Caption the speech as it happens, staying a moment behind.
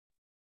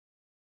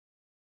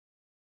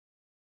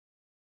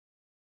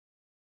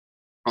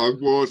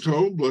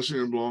Agboato, blessing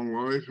and long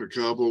life.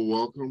 Akabo,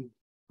 welcome.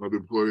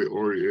 Adupoi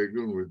Ori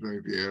Egun, we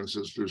thank the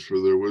ancestors for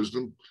their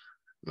wisdom.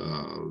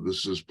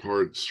 This is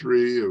part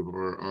 3 of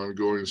our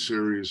ongoing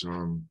series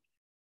on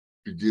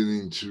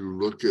beginning to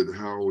look at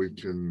how we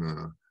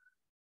can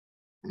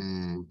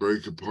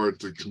break apart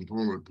the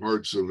component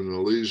parts of an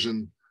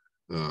elision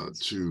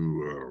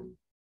to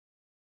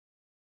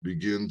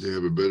begin to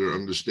have a better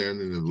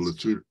understanding of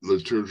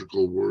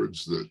liturgical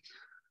words that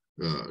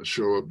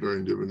show up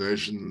during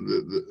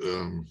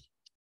divination.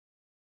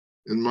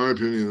 In my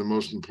opinion, the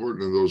most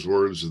important of those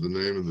words is the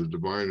name of the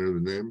diviner.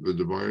 The name of the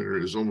diviner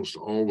is almost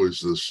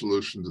always the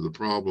solution to the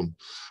problem.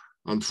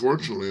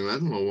 Unfortunately, and I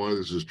don't know why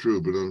this is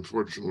true, but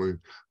unfortunately,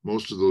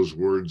 most of those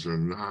words are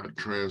not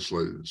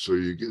translated. So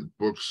you get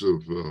books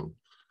of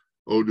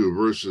Odu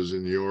verses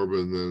in Yoruba,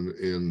 and then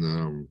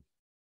in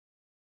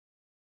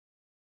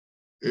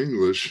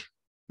English,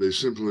 they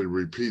simply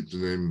repeat the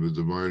name of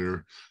the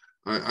diviner.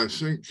 I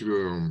think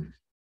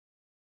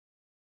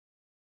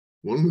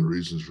one of the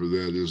reasons for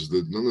that is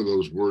that none of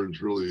those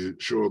words really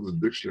show up in the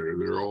dictionary.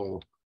 They're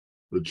all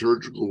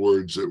liturgical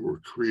words that were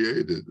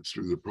created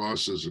through the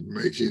process of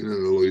making an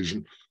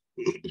elision.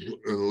 An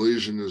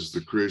elision is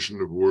the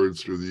creation of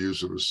words through the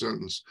use of a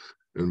sentence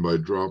and by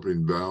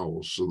dropping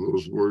vowels. So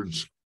those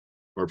words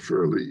are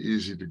fairly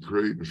easy to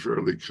create and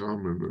fairly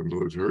common in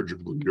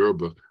liturgical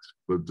Yoruba,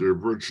 but they're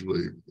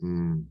virtually,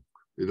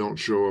 they don't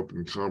show up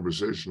in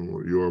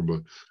conversational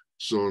Yoruba.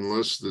 So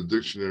unless the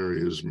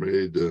dictionary is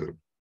made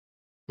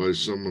by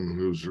someone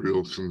who's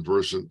real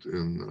conversant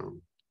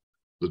in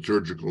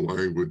liturgical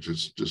language,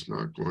 it's just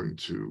not going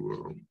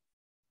to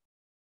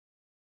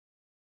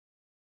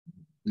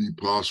be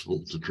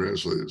possible to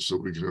translate it. So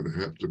we're going to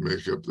have to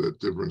make up that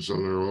difference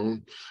on our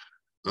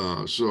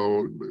own.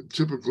 So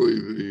typically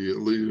the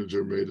elisions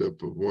are made up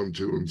of 1,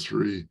 2, and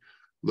 3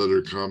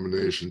 letter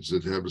combinations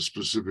that have a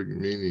specific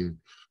meaning.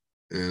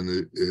 And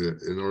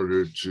in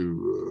order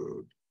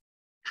to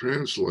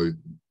translate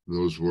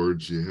those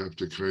words, you have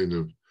to kind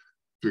of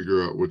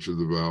figure out which of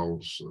the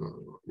vowels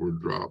were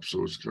dropped.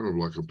 So it's kind of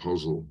like a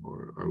puzzle.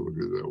 I look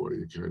at it that way.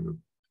 You kind of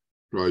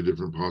try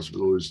different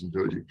possibilities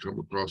until you come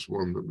across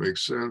one that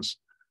makes sense.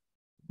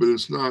 But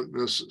it's not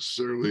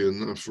necessarily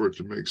enough for it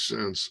to make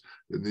sense.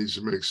 It needs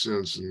to make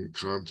sense in the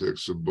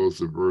context of both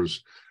the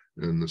verse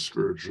and the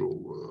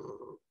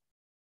spiritual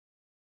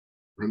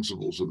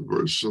principles of the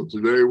verse. So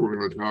today we're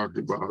going to talk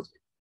about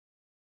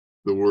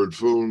the word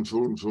fun,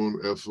 Efun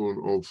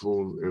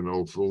Ofun, and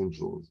Ofun.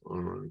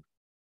 All right.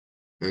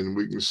 And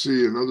we can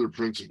see another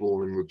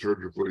principle in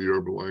liturgical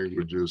Yoruba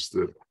language is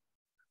that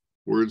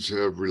words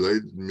have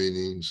related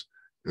meanings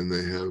and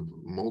they have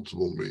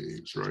multiple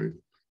meanings, right?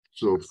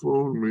 So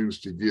fun means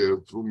to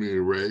give, fun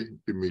meaning ray,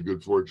 give me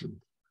good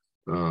fortune.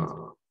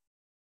 And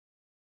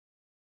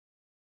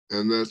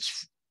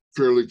that's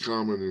fairly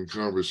common in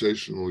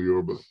conversational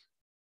Yoruba.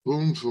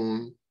 Fun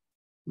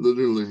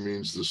literally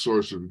means the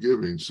source of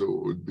giving. So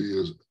it would be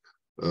as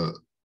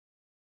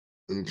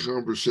in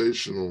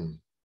conversational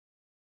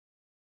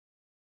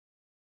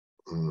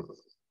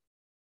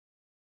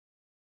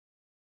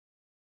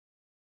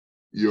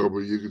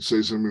Yoruba, you could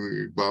say something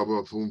like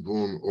Baba Fun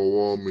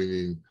Owo,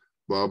 meaning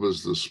Baba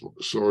is the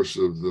source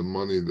of the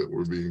money that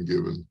we're being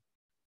given.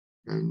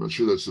 And I'm not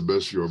sure that's the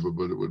best Yoruba,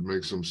 but it would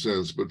make some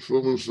sense. But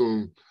Fun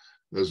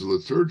as a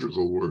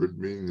liturgical word,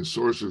 meaning the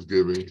source of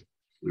giving,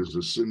 is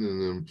a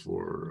synonym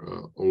for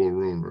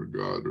Olorun, or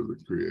God, or the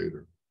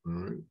Creator. All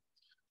right.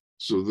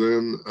 So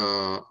then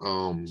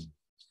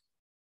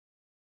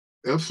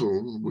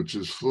Efun, which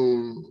is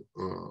Fun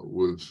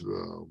with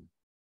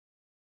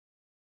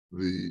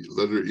the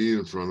letter E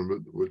in front of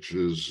it, which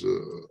is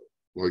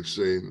like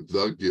saying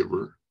the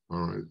giver.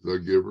 All right, the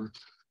giver.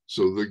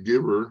 So the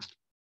giver,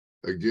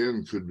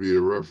 again, could be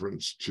a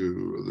reference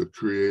to the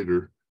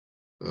Creator.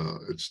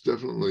 It's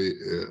definitely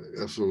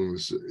Efun.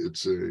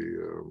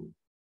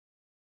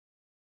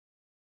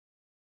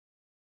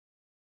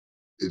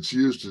 It's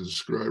used to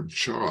describe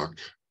chalk,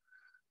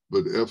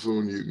 but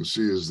Efun you can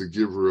see is the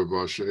giver of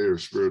Ashe, or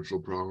spiritual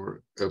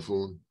power.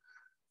 Efun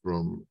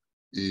from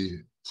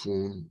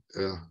Efun,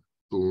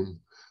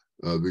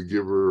 the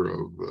giver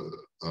of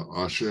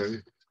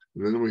Ashe.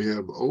 And then we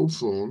have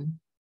Ofun.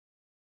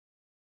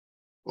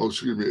 Oh,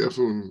 excuse me,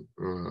 Efun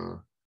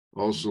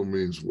also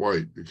means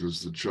white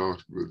because the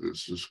chalk that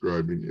it's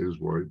describing is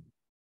white.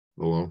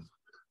 Hello.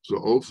 So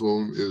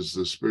Ofun is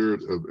the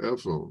spirit of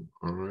Efun.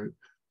 All right.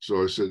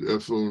 So I said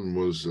Efun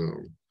was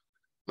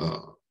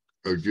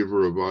a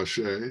giver of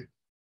Ashe.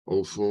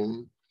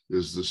 Ofun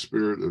is the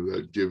spirit of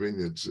that giving.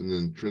 It's an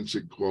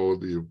intrinsic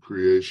quality of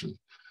creation,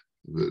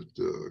 that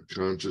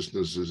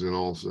consciousness is in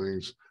all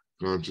things.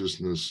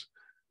 Consciousness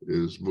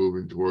is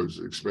moving towards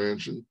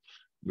expansion.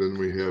 Then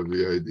we have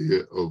the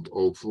idea of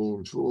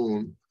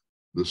Ofun,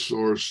 the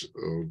source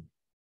of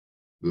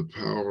the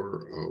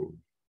power of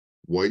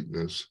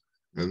whiteness.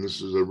 And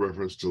this is a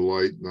reference to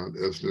light, not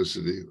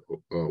ethnicity.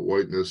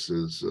 Whiteness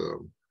is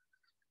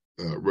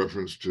a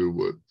reference to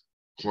what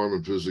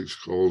quantum physics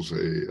calls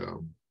a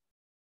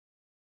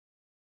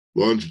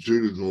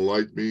longitudinal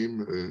light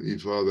beam, and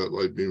Ifa, that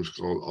light beam is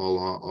called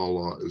Allah.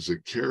 Allah is a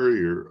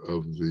carrier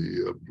of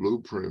the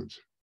blueprint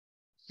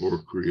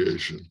for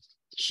creation.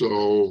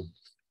 So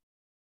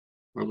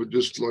I would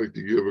just like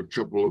to give a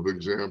couple of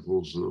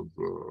examples of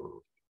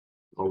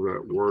how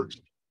that works.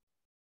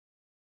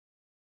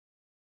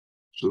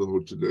 So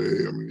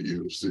today I'm going to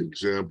use the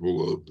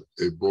example of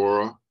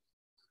Ebora.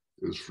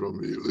 Is from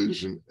the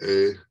illusion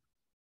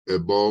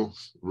Ebo,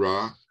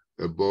 Ra.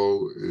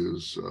 Ebo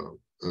is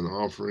an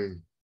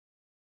offering.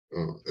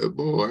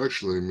 Ebo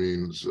actually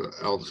means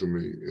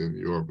alchemy in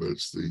Yoruba.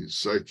 It's the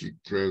psychic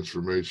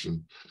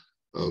transformation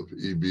of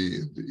EB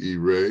into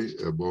E-Ray,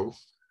 Ebo.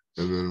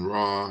 And then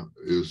Ra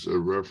is a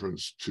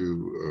reference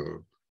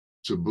to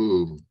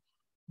taboo.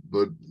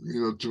 But,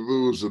 you know,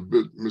 taboo is a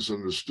bit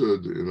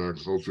misunderstood in our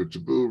culture.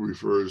 Taboo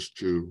refers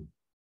to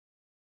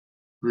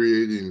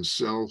creating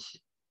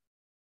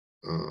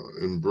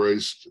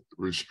embraced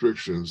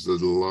restrictions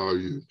that allow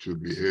you to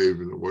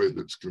behave in a way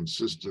that's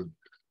consistent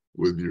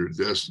with your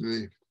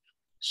destiny.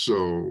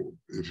 So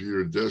if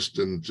you're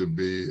destined to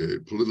be a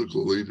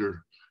political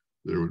leader,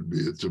 there would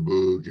be a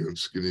taboo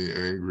against getting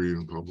angry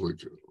in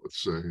public,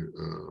 let's say,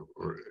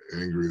 or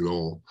angry at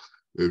all.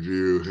 If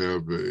you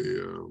have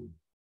a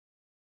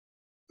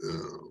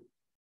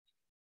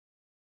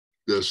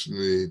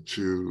destiny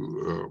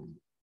to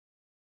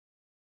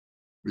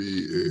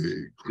be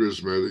a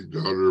charismatic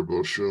daughter of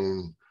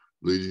Oshun,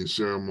 leading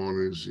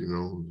ceremonies, you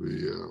know,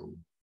 the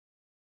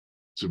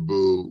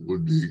taboo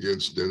would be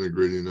against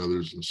denigrating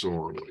others and so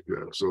on like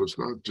that. So it's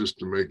not just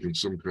to making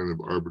some kind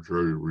of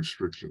arbitrary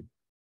restriction.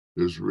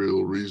 There's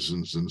real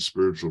reasons and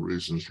spiritual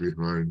reasons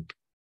behind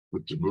the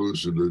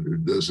taboos that are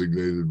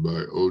designated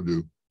by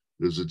Odu.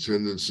 There's a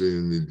tendency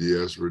in the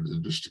diaspora to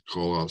just to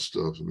call out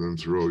stuff and then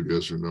throw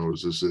yes or no.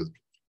 Is this it?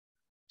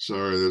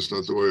 Sorry, that's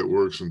not the way it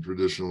works in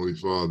traditional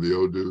Ifa. The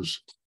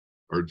Odus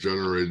are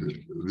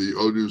generated. The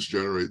Odus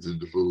generate the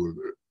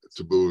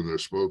taboo, and they're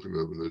spoken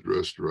of and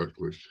addressed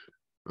directly.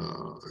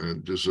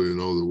 And just so you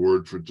know, the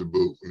word for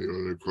taboo, when you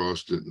run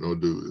across it in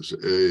Odu, is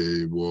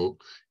E-E-W-O,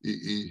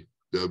 E-E-W-O-O,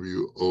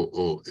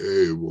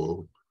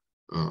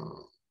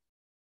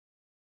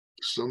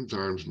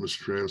 sometimes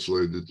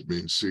mistranslated to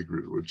mean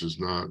secret, which is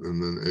not, and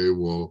then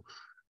Awo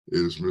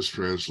is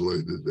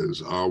mistranslated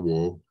as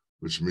Awo,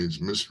 which means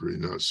mystery,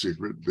 not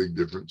secret. Big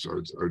difference.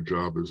 Our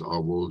job as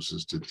Awos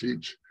is to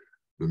teach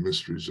the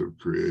mysteries of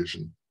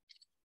creation.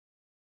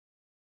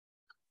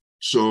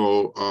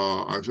 So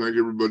I thank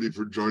everybody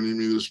for joining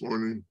me this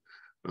morning.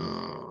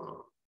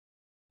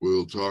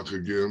 We'll talk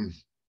again.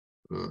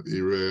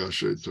 Ire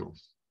Asheto.